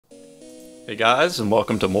Hey guys, and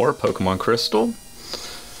welcome to more Pokemon Crystal.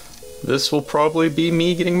 This will probably be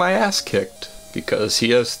me getting my ass kicked, because he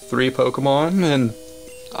has 3 Pokemon, and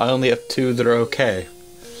I only have 2 that are okay.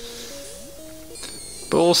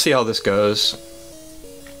 But we'll see how this goes.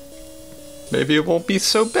 Maybe it won't be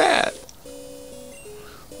so bad.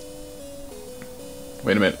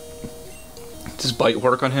 Wait a minute. Does Bite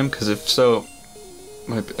work on him? Because if so,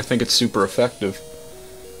 I think it's super effective.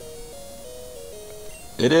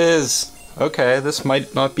 It is! Okay, this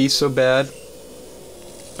might not be so bad.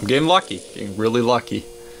 I'm getting lucky. Getting really lucky.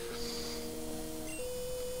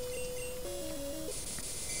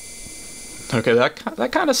 Okay,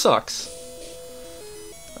 that kind of sucks.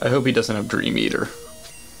 I hope he doesn't have Dream Eater.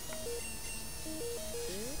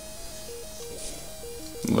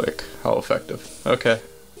 Look, how effective. Okay,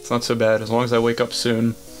 it's not so bad. As long as I wake up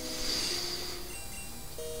soon,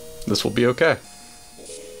 this will be okay.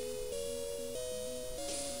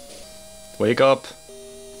 Wake up.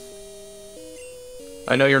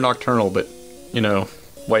 I know you're nocturnal, but, you know,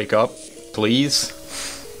 wake up, please.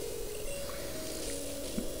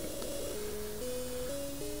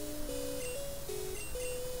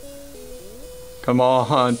 Come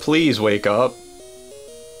on, please wake up.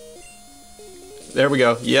 There we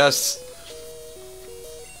go. Yes.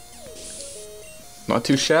 Not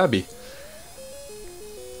too shabby.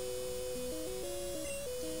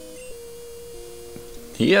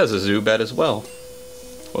 He has a Zubat as well.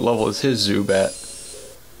 What level is his Zubat?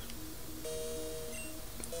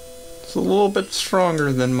 It's a little bit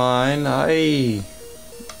stronger than mine. I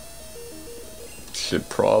should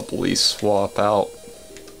probably swap out.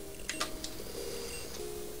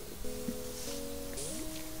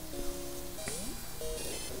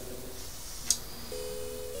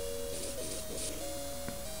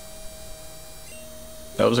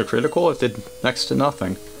 That was a critical? It did next to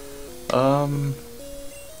nothing.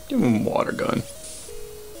 Give him a water gun.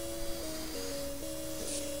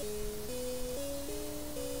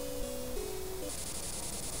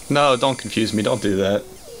 No, don't confuse me. Don't do that.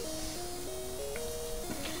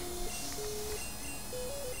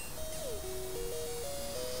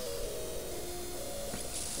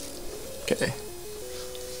 Okay.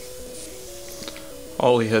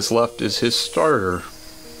 All he has left is his starter.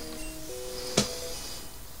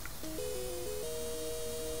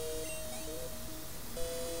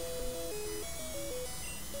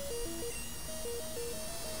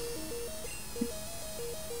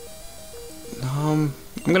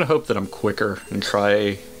 I'm gonna hope that I'm quicker and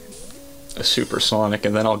try a supersonic,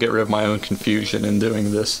 and then I'll get rid of my own confusion in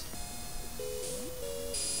doing this.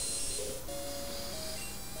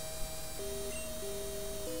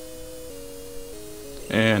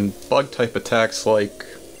 And bug type attacks like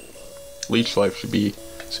Leech Life should be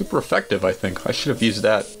super effective, I think. I should have used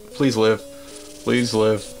that. Please live. Please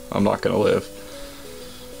live. I'm not gonna live.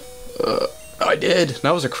 I did.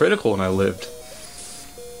 That was a critical and I lived.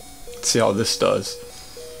 Let's see how this does.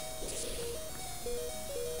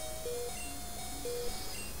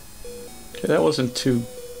 Okay, that wasn't too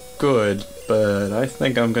good, but I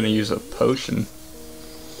think I'm gonna use a potion.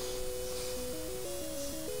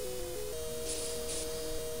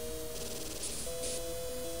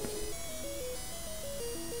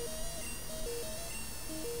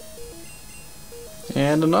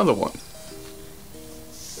 And another one.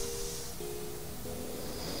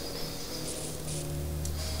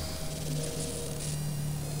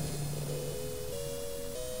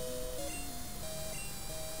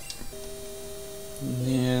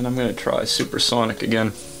 And I'm gonna try supersonic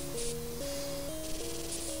again.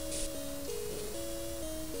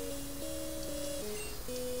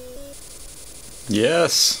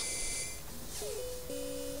 Yes!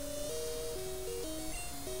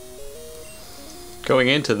 Going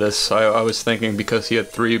into this, I was thinking because he had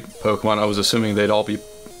 3 Pokemon, I was assuming they'd all be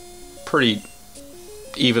pretty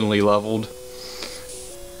evenly leveled.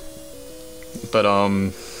 But,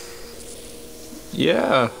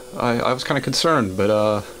 yeah, I was kind of concerned,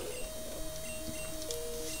 but,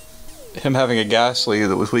 him having a Ghastly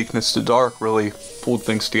that was weakness to dark really pulled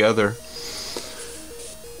things together.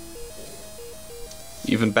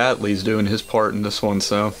 Even Batley's doing his part in this one,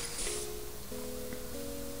 so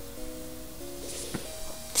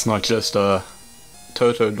it's not just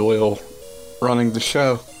Toto Doyle running the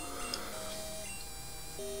show.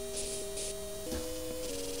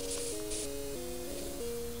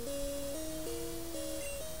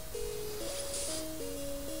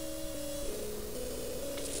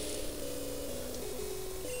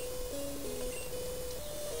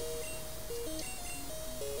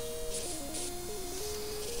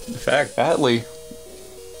 In fact, Batley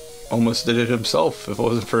almost did it himself if it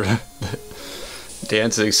wasn't for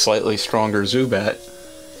Danzig's slightly stronger Zubat.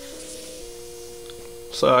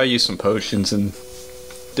 So I used some potions and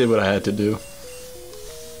did what I had to do.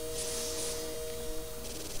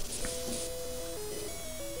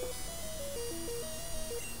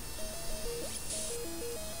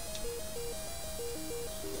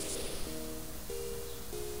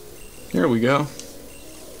 Here we go.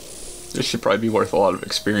 This should probably be worth a lot of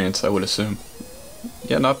experience, I would assume.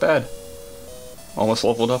 Yeah, not bad. Almost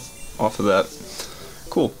leveled up off of that.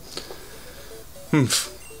 Cool.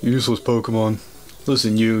 Useless Pokemon.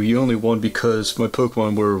 Listen, you only won because my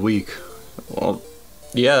Pokemon were weak. Well,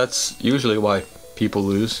 yeah, that's usually why people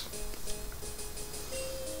lose.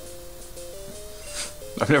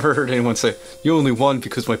 I've never heard anyone say, you only won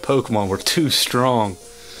because my Pokemon were too strong.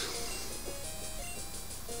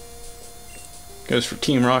 Goes for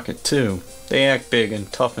Team Rocket too. They act big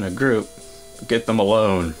and tough in a group, but get them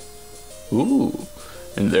alone. Ooh,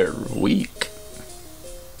 and they're weak.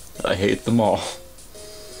 I hate them all.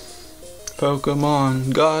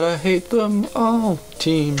 Pokemon, gotta hate them all.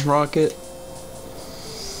 Team Rocket.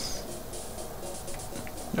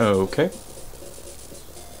 Okay.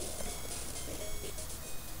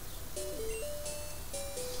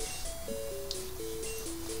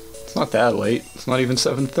 It's not that late. It's not even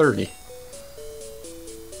 7:30.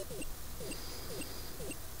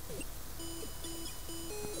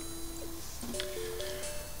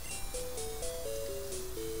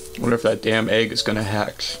 I wonder if that damn egg is gonna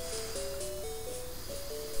hatch.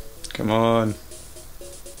 Come on.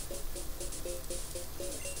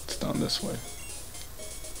 It's down this way.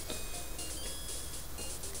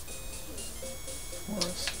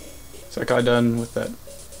 Is that guy done with that?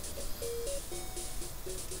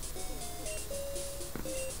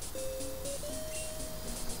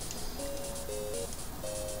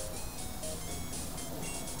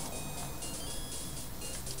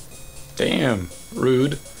 Damn,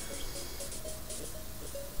 rude.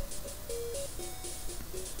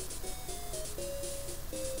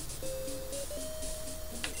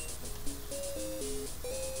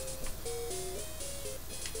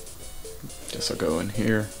 Guess I'll go in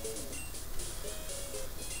here.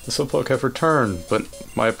 The Slowpoke have returned, but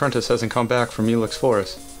my apprentice hasn't come back from Elix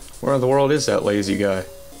Forest. Where in the world is that lazy guy?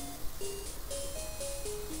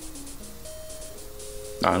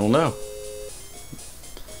 I don't know.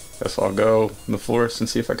 Guess I'll go in the forest and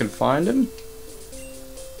see if I can find him.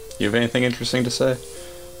 You have anything interesting to say?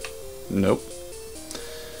 Nope.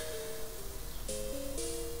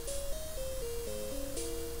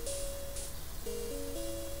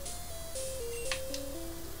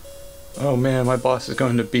 Oh man, my boss is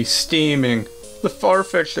going to be steaming. The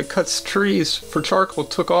Farfetch that cuts trees for charcoal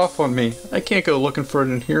took off on me. I can't go looking for it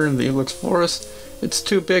in here in the Elix Forest. It's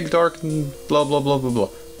too big, dark, and blah blah blah blah blah.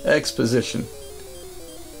 Exposition.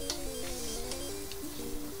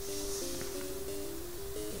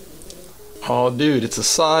 Oh dude, it's a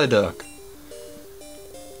Psyduck.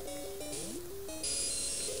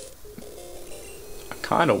 I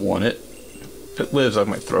kinda want it. If it lives, I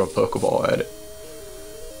might throw a Pokeball at it.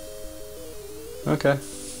 Okay.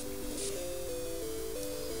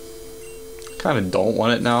 Kinda don't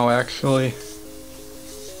want it now, actually. I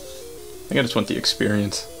think I just want the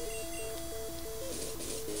experience.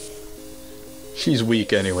 She's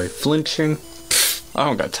weak anyway. Flinching? Pfft, I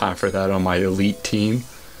don't got time for that on my elite team.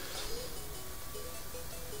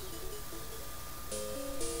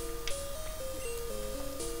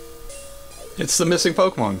 It's the missing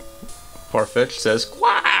Pokemon. Farfetch says,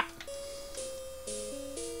 Quah!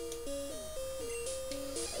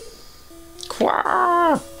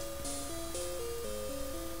 Quah!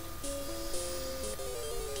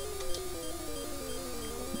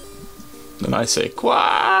 Then I say,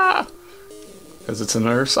 Quah! Because it's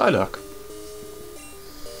another Psyduck.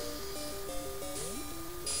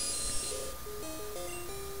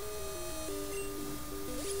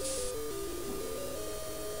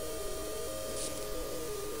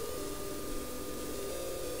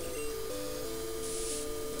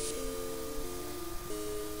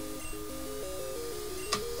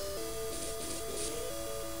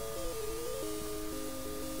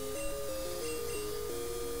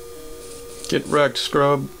 Get wrecked,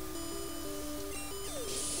 scrub.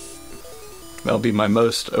 That'll be my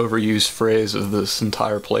most overused phrase of this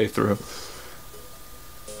entire playthrough.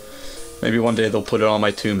 Maybe one day they'll put it on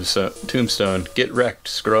my tombstone. Get wrecked,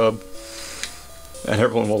 scrub. And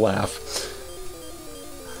everyone will laugh.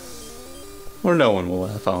 Or no one will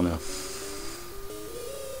laugh, I don't know.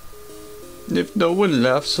 If no one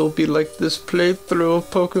laughs, it'll be like this playthrough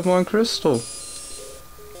of Pokemon Crystal.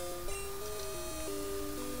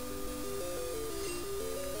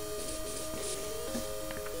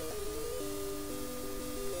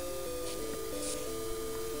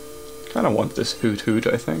 Kinda want this Hoot Hoot,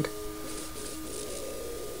 I think.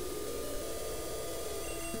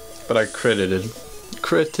 But I critted it.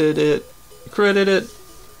 Critted it. Critted it.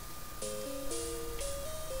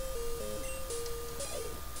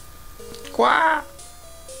 Quah!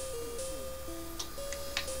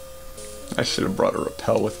 I should have brought a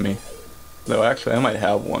repel with me. Though actually I might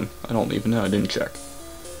have one. I don't even know, I didn't check.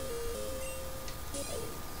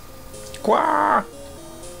 Quah!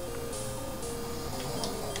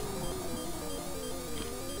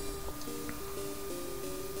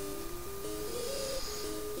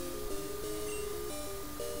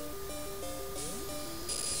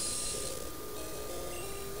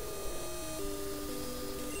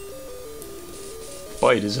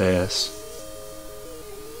 Bite his ass.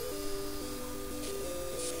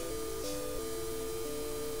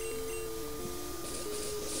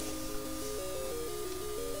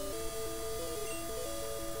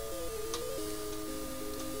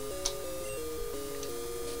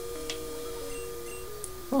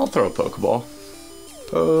 I'll throw a Pokeball.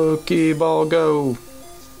 Pokeball go!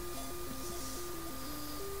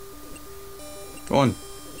 1,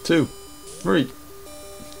 2, 3.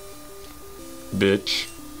 Bitch.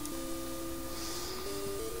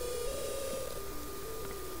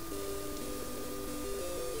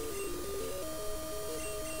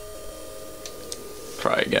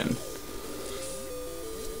 Try again.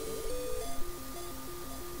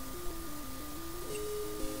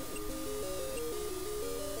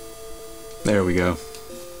 There we go.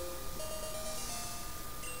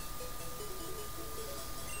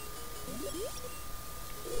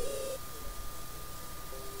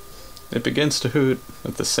 It begins to hoot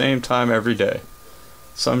at the same time every day.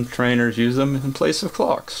 Some trainers use them in place of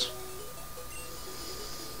clocks.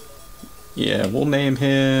 Yeah, we'll name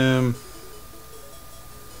him...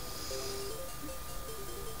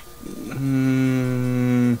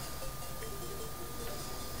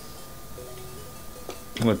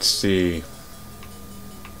 Let's see.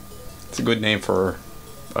 It's a good name for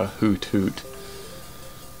a Hoot Hoot.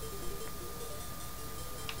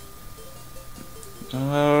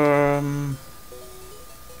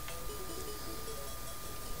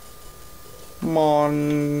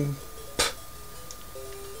 Mon...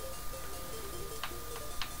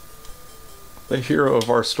 The hero of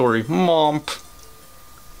our story, Momp.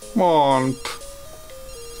 Momp.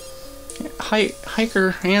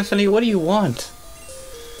 Hiker, Anthony, what do you want?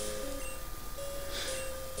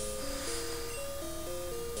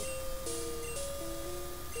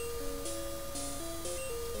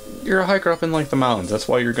 You're a hiker up in like the mountains, that's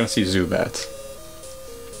why you're gonna see Zubats.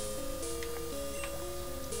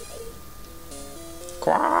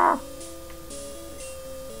 Quah!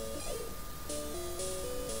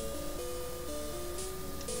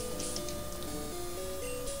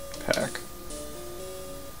 Pack.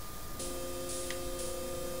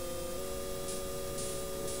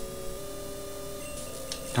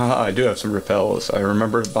 Ah, I do have some repels. I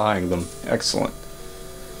remember buying them. Excellent.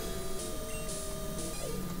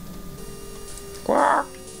 Quack.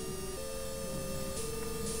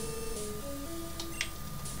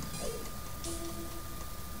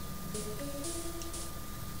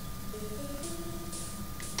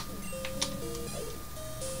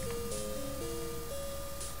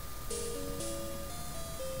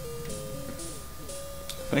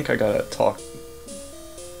 I think I gotta talk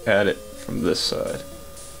at it from this side.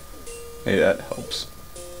 Maybe that helps.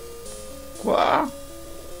 Quah.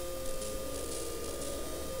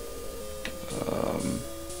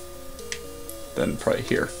 Then probably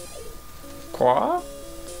here. Quah.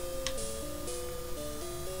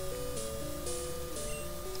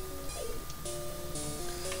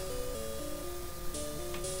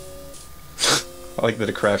 I like that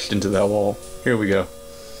it crashed into that wall. Here we go.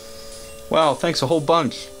 Wow, thanks a whole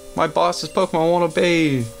bunch. My boss's Pokemon won't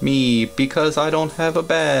obey me because I don't have a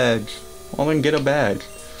badge. Well, then get a badge.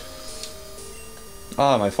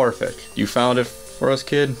 Ah, my Farfetch. You found it for us,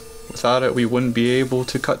 kid? Without it, we wouldn't be able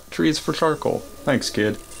to cut trees for charcoal. Thanks,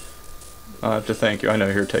 kid. I have to thank you. I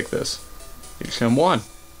know. Here, take this. HM1.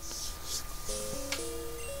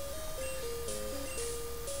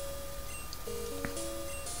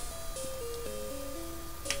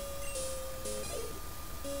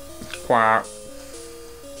 Quack.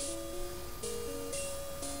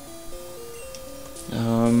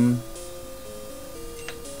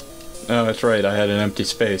 Oh, that's right. I had an empty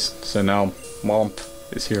space, so now Momp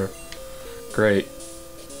is here. Great.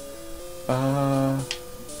 I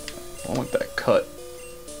want that cut.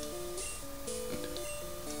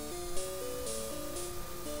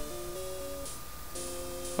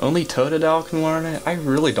 Only Totodile can learn it? I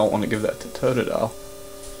really don't want to give that to Totodile.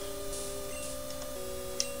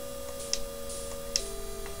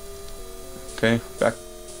 Okay, back.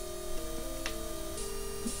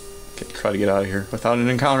 Okay, try to get out of here without an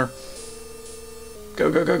encounter.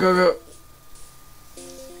 Go, go, go, go, go.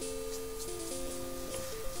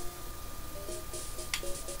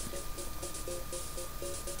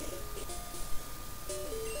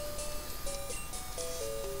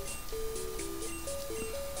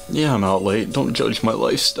 Yeah, I'm out late. Don't judge my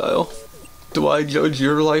lifestyle. Do I judge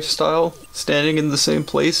your lifestyle? Standing in the same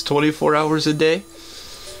place 24 hours a day?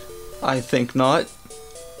 I think not.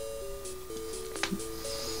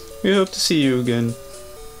 We hope to see you again.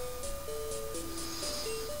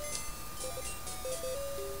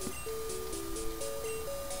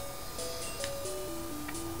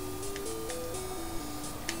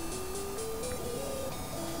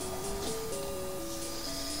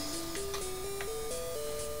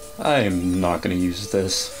 I'm not gonna use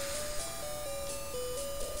this.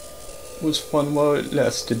 It was fun while it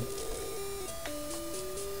lasted.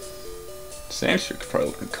 Sandshrew could probably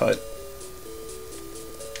look a cut.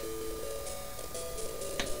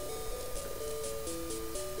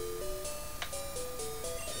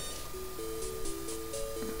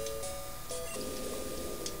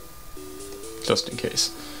 Just in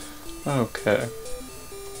case. Okay.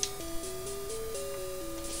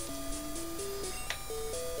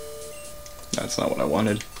 That's not what I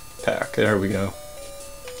wanted. Pack. There we go.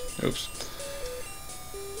 Oops.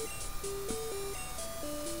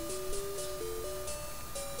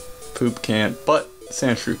 Poop can't, but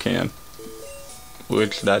Sandshrew can.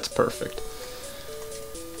 Which, that's perfect.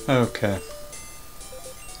 Okay.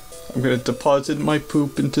 I'm gonna deposit my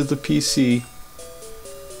poop into the PC.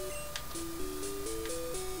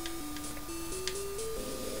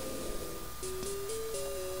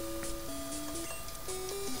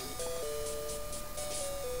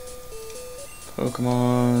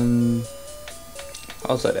 Pokemon.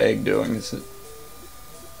 How's that egg doing? Is it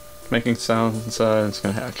making sounds inside? It's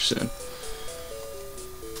gonna hatch soon.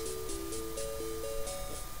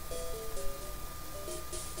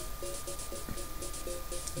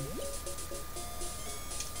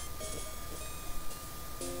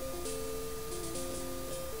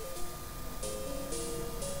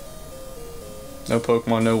 No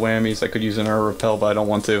Pokemon, no whammies. I could use an Air Repel, but I don't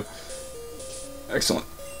want to. Excellent.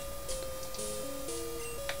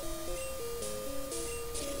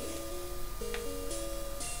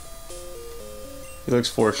 Helix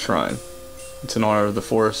Forest Shrine. It's in honor of the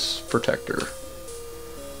Forest Protector.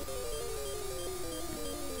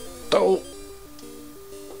 Oh!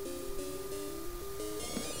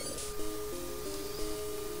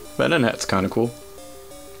 Venonat's kinda cool.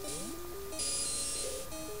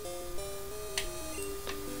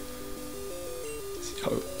 See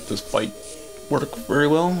how does bite work very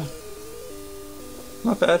well?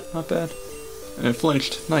 Not bad, not bad. And it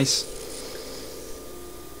flinched. Nice.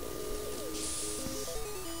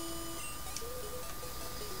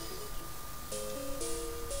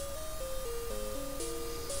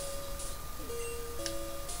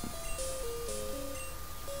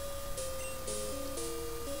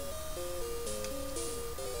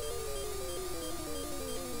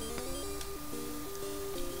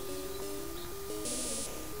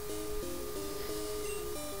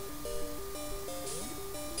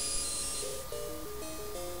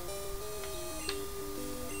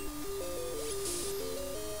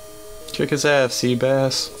 Kick his ass,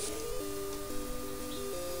 Seabass.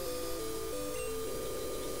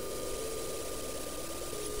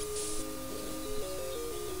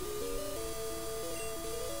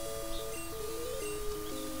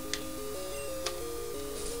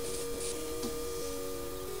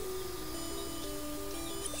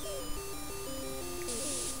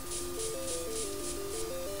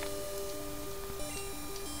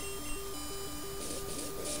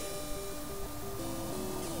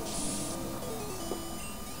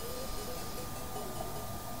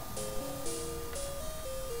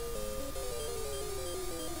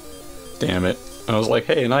 Damn it. I was like,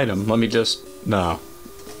 hey, an item. Let me just... No.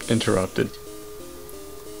 Interrupted.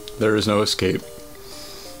 There is no escape.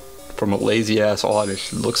 From a lazy-ass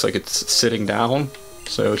Oddish. It looks like it's sitting down,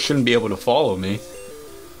 so it shouldn't be able to follow me.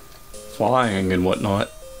 Flying and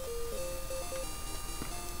whatnot.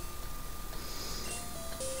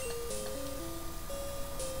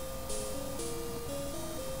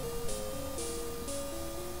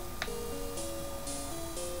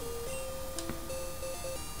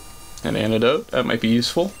 An antidote, that might be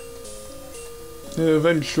useful.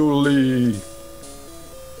 Eventually.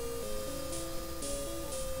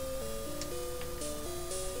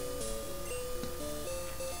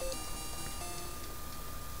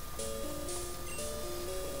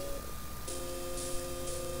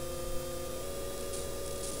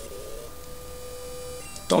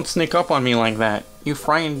 Don't sneak up on me like that. You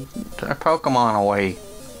frightened a Pokemon away.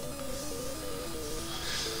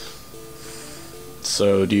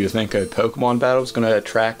 So, do you think a Pokemon battle is going to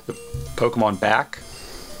attract the Pokemon back?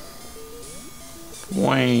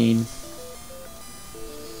 Wayne.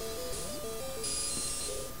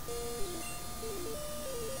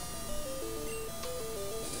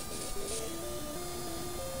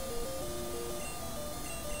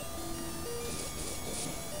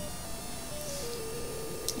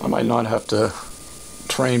 I might not have to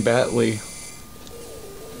train Batley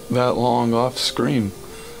that long off screen.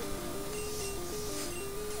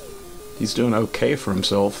 He's doing okay for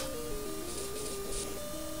himself.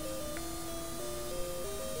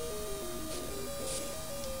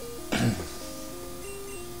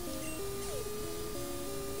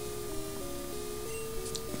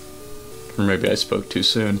 Or maybe I spoke too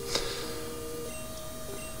soon.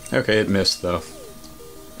 Okay, it missed though.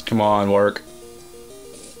 Come on, work.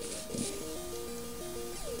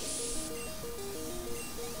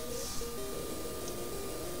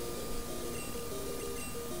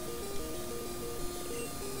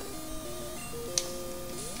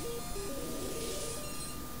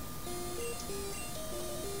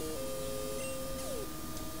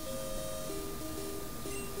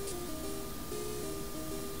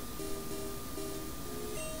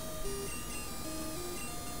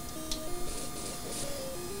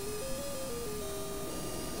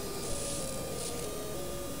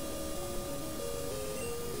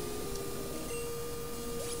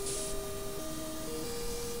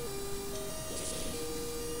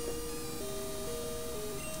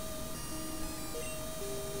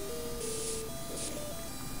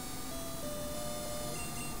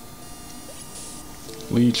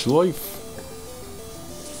 Leech life.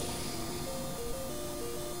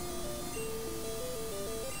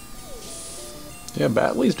 Yeah,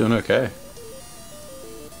 Batley's doing okay.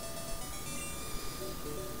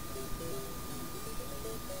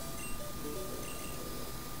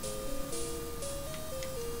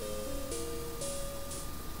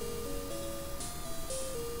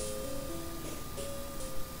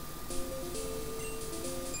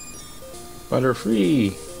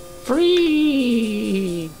 Butterfree.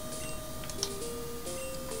 Free!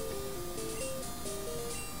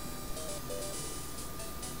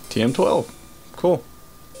 TM12. Cool.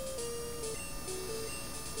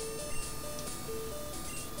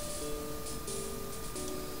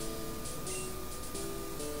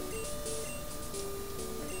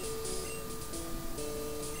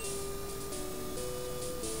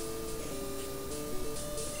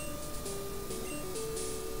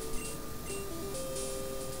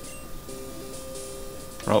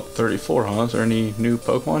 Route 34, huh? Is there any new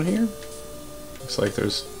Pokemon here? Looks like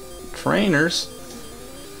there's trainers.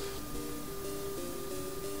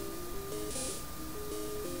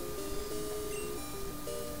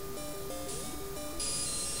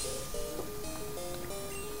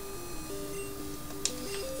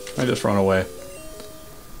 I just run away.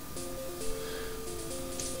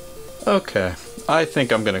 Okay, I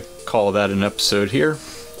think I'm gonna call that an episode here.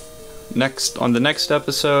 On the next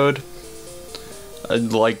episode, I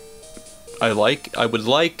would like,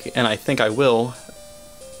 and I think I will,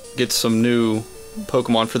 get some new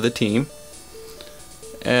Pokemon for the team.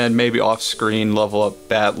 And maybe off-screen level up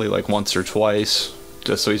Batley like once or twice,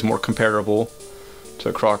 just so he's more comparable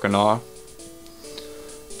to Croconaw.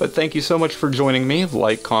 But thank you so much for joining me.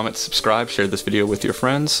 Like, comment, subscribe, share this video with your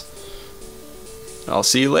friends. I'll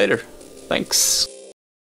see you later. Thanks.